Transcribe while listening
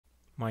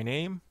My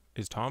name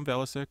is Tom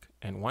Velisic,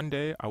 and one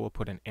day I will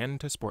put an end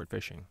to sport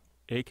fishing,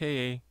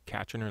 aka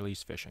catch and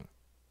release fishing.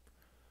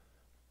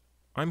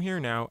 I'm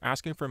here now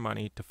asking for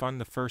money to fund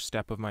the first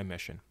step of my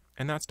mission,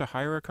 and that's to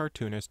hire a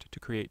cartoonist to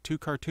create 2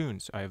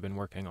 cartoons I have been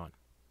working on.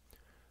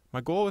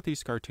 My goal with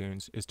these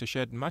cartoons is to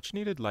shed much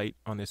needed light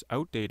on this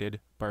outdated,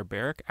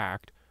 barbaric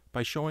act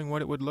by showing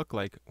what it would look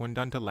like when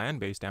done to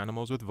land-based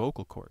animals with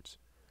vocal cords.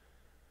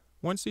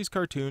 Once these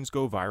cartoons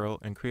go viral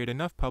and create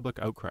enough public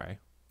outcry,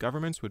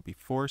 governments would be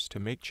forced to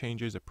make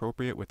changes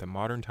appropriate with the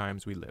modern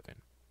times we live in.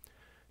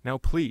 Now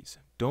please,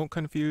 don't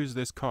confuse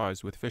this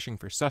cause with fishing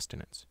for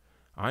sustenance.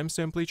 I'm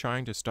simply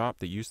trying to stop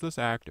the useless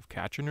act of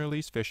catch and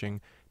release fishing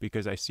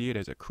because I see it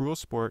as a cruel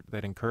sport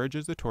that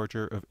encourages the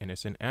torture of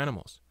innocent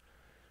animals.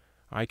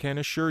 I can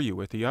assure you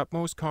with the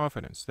utmost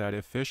confidence that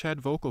if fish had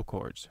vocal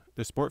cords,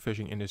 the sport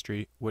fishing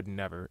industry would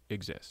never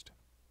exist.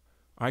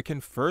 I can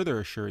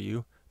further assure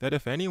you that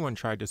if anyone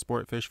tried to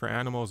sport fish for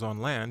animals on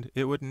land,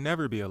 it would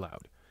never be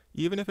allowed,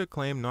 even if it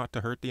claimed not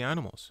to hurt the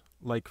animals,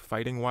 like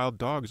fighting wild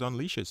dogs on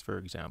leashes, for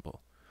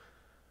example.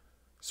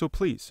 So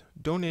please,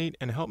 donate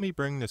and help me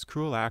bring this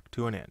cruel act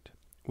to an end.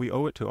 We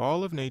owe it to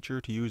all of nature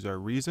to use our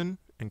reason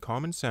and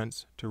common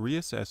sense to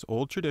reassess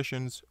old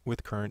traditions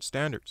with current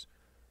standards.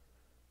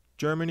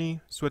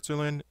 Germany,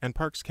 Switzerland, and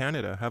Parks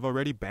Canada have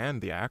already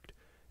banned the act,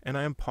 and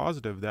I am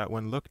positive that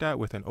when looked at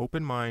with an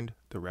open mind,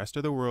 the rest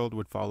of the world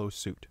would follow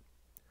suit.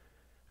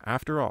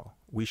 After all,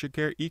 we should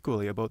care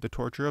equally about the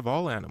torture of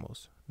all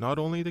animals, not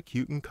only the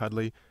cute and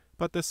cuddly,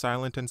 but the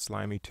silent and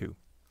slimy too.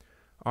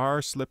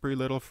 Our slippery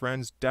little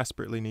friends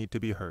desperately need to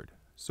be heard,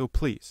 so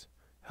please,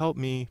 help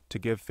me to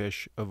give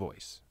fish a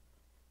voice.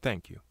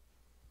 Thank you.